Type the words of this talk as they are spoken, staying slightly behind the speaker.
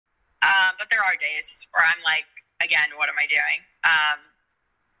But there are days where I'm like, again, what am I doing?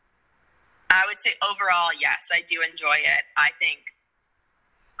 I would say overall, yes, I do enjoy it. I think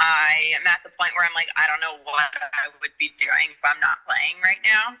I am at the point where I'm like, I don't know what I would be doing if I'm not playing right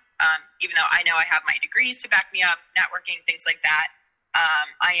now. Even though I know I have my degrees to back me up, networking, things like that.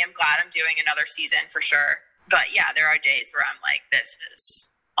 I am glad I'm doing another season for sure. But yeah, there are days where I'm like, this is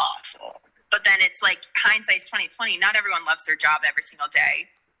awful. But then it's like hindsight's 2020. Not everyone loves their job every single day.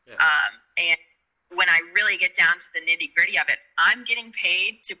 Yeah. And when I really get down to the nitty gritty of it, I'm getting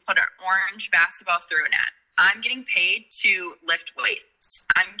paid to put an orange basketball through a net. I'm getting paid to lift weights.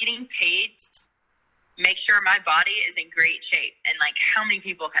 I'm getting paid to make sure my body is in great shape. And like, how many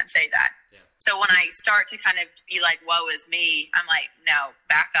people can say that? Yeah. So when I start to kind of be like, woe is me, I'm like, no,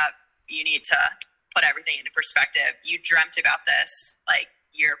 back up. You need to put everything into perspective. You dreamt about this, like,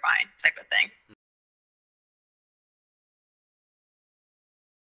 you're fine type of thing.